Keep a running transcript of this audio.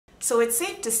So it's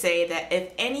safe to say that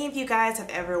if any of you guys have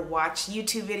ever watched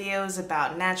YouTube videos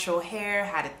about natural hair,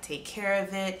 how to take care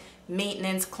of it,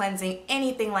 maintenance, cleansing,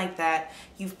 anything like that,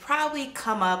 you've probably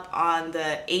come up on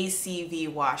the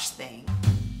ACV wash thing.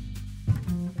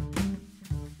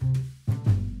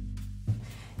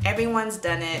 Everyone's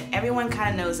done it, everyone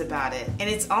kind of knows about it, and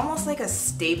it's almost like a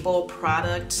staple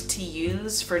product to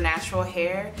use for natural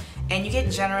hair, and you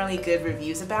get generally good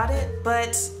reviews about it,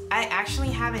 but I actually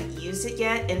haven't used it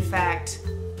yet. In fact,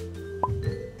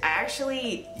 I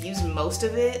actually use most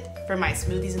of it for my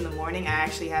smoothies in the morning. I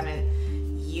actually haven't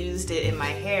used it in my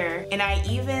hair, and I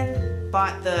even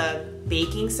bought the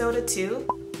baking soda too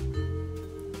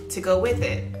to go with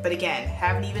it, but again,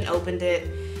 haven't even opened it,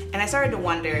 and I started to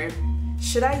wonder,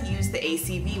 should I use the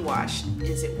ACV wash?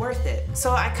 Is it worth it?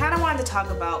 So I kind of wanted to talk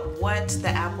about what the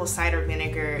apple cider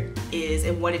vinegar is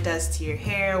and what it does to your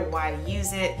hair, why to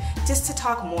use it, just to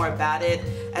talk more about it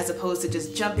as opposed to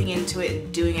just jumping into it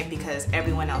and doing it because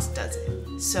everyone else does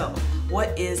it. So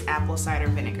what is apple cider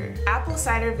vinegar? Apple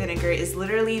cider vinegar is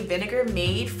literally vinegar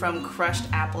made from crushed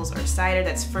apples or cider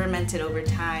that's fermented over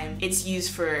time. It's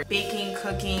used for baking,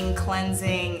 cooking,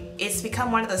 cleansing. It's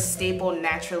become one of the staple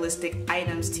naturalistic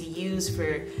items to use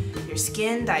for your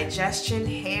skin, digestion,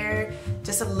 hair.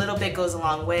 Just a little bit goes a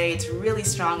long way. It's really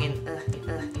strong and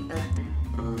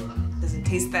doesn't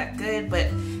taste that good, but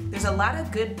there's a lot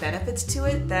of good benefits to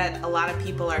it that a lot of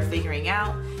people are figuring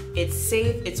out. It's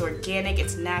safe, it's organic,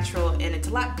 it's natural, and it's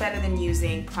a lot better than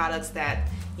using products that,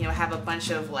 you know, have a bunch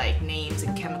of like names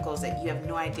and chemicals that you have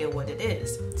no idea what it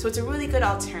is. So it's a really good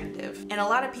alternative. And a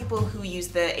lot of people who use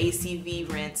the ACV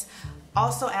rinse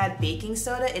also add baking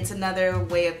soda. It's another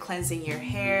way of cleansing your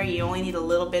hair. You only need a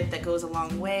little bit that goes a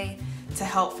long way to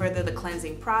help further the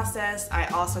cleansing process. I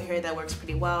also hear that works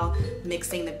pretty well,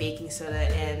 mixing the baking soda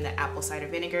and the apple cider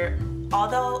vinegar.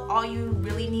 Although all you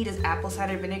really need is apple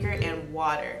cider vinegar and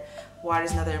water. Water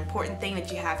is another important thing that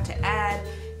you have to add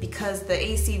because the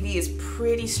ACV is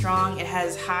pretty strong. It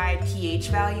has high pH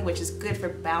value, which is good for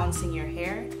balancing your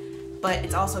hair, but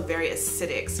it's also very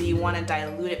acidic, so you want to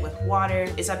dilute it with water.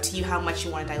 It's up to you how much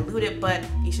you want to dilute it, but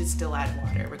you should still add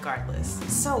water regardless.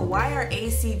 So why are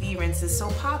ACV rinses so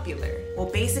popular?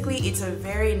 Well, basically it's a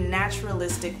very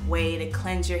naturalistic way to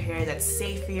cleanse your hair that's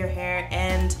safe for your hair,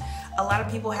 and a lot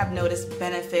of people have noticed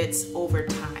benefits over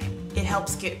time. It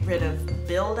helps get rid of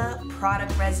buildup,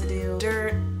 product residue,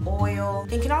 dirt, oil.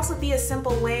 It can also be a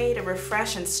simple way to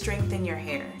refresh and strengthen your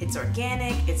hair. It's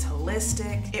organic, it's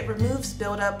holistic, it removes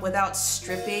buildup without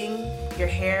stripping your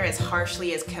hair as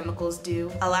harshly as chemicals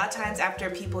do. A lot of times after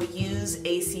people use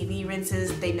ACV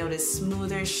rinses, they notice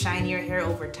smoother, shinier hair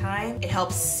over time. It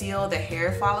helps seal the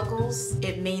hair follicles.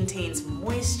 It maintains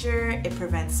moisture, it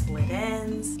prevents split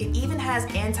ends. It even has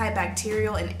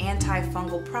antibacterial and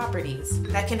antifungal properties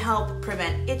that can help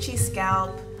prevent itchy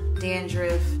scalp,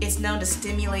 dandruff. It's known to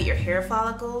stimulate your hair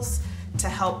follicles to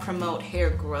help promote hair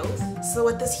growth. So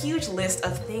with this huge list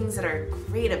of things that are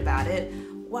great about it,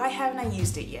 why haven't I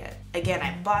used it yet? Again,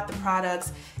 I bought the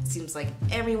products. It seems like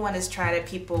everyone has tried it.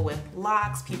 People with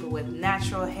locks, people with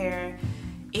natural hair,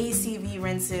 ACV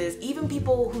rinses, even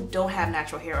people who don't have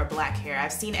natural hair or black hair.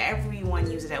 I've seen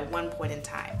everyone use it at one point in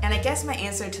time. And I guess my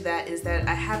answer to that is that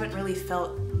I haven't really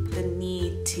felt the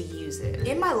need to use it.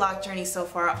 In my lock journey so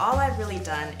far, all I've really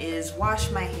done is wash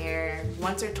my hair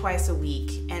once or twice a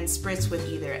week and spritz with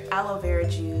either aloe vera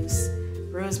juice,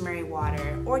 rosemary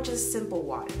water, or just simple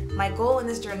water. My goal in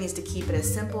this journey is to keep it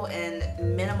as simple and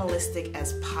minimalistic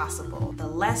as possible. The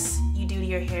less you do to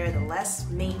your hair, the less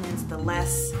maintenance, the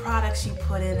less products you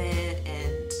put in it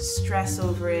and stress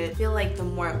over it. I feel like the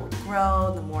more it will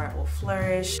grow, the more it will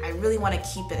flourish. I really want to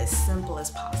keep it as simple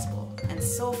as possible. And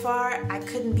so far, I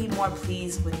couldn't be more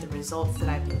pleased with the results that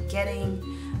I've been getting.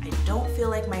 I don't feel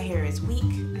like my hair is weak.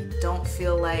 I don't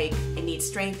feel like it needs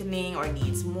strengthening or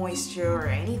needs moisture or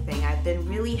anything. I've been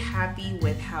really happy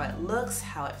with how it looks,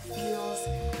 how it feels.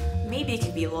 Maybe it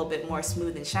could be a little bit more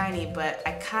smooth and shiny, but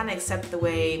I kind of accept the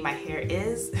way my hair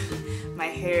is. My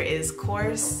hair is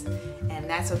coarse, and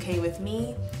that's okay with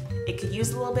me. It could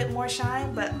use a little bit more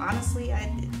shine, but honestly,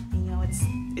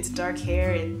 it's dark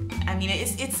hair, and I mean,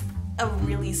 it's a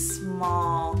really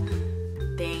small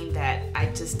thing that I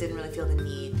just didn't really feel the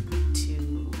need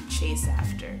to chase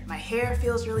after. My hair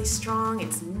feels really strong,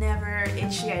 it's never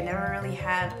itchy, I never really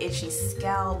have itchy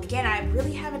scalp. Again, I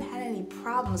really haven't had any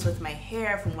problems with my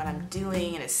hair from what I'm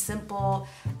doing, and as simple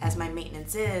as my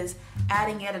maintenance is,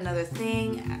 adding yet another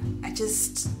thing, I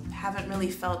just haven't really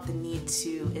felt the need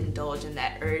to indulge in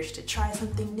that urge to try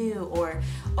something new, or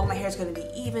oh, my hair's gonna be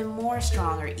even more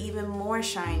strong or even more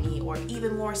shiny or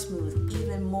even more smooth,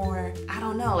 even more, I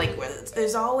don't know, like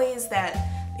there's always that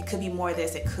it could be more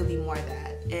this, it could be more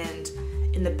that. And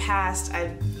in the past,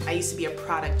 I used to be a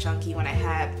product junkie. When I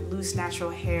had loose natural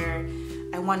hair,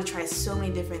 I wanted to try so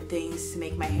many different things to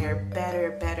make my hair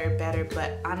better,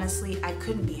 but honestly, I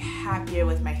couldn't be happier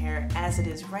with my hair as it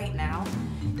is right now,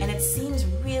 and it seems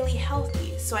really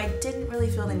healthy. So I didn't really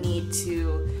feel the need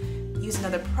to use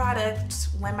another product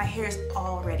when my hair is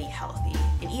already healthy.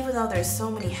 And even though there's so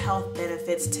many health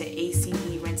benefits to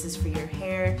ACV rinses for your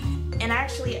hair, and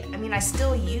actually, I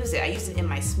still use it. I use it in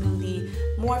my smoothie,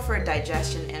 more for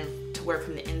digestion and to work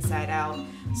from the inside out.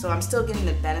 So I'm still getting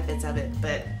the benefits of it,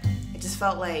 but it just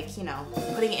felt like,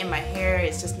 putting it in my hair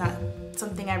is just not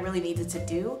something I really needed to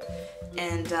do.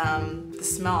 And the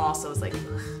smell also was like,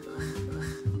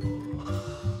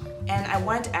 and I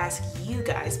wanted to ask you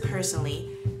guys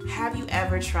personally, have you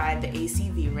ever tried the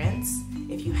ACV rinse?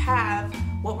 If you have,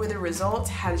 what were the results?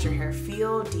 How does your hair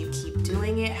feel? Do you keep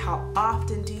doing it? How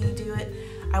often do you do it?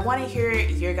 I want to hear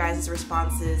your guys'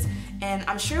 responses, and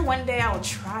I'm sure one day I will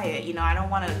try it. I don't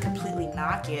want to completely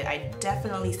knock it. I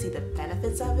definitely see the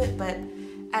benefits of it, but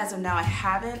as of now I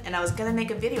haven't, and I was gonna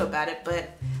make a video about it, but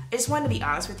I just wanted to be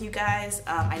honest with you guys.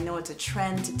 I know it's a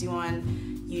trend to do on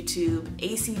YouTube.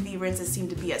 ACV rinses seem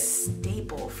to be a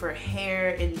staple for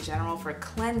hair in general, for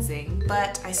cleansing,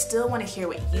 but I still want to hear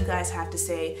what you guys have to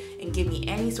say and give me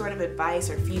any sort of advice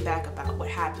or feedback about what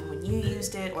happened when you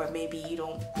used it, or maybe you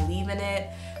don't believe in it.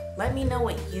 Let me know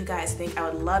what you guys think. I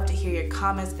would love to hear your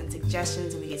comments and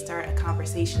suggestions, and we can start a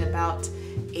conversation about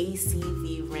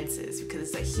ACV rinses,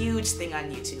 because it's a huge thing on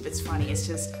YouTube. It's funny, it's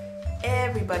just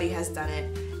everybody has done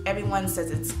it. Everyone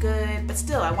says it's good, but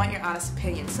still, I want your honest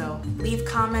opinion. So leave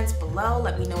comments below,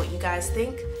 let me know what you guys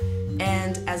think.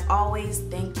 And as always,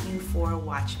 thank you for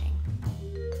watching.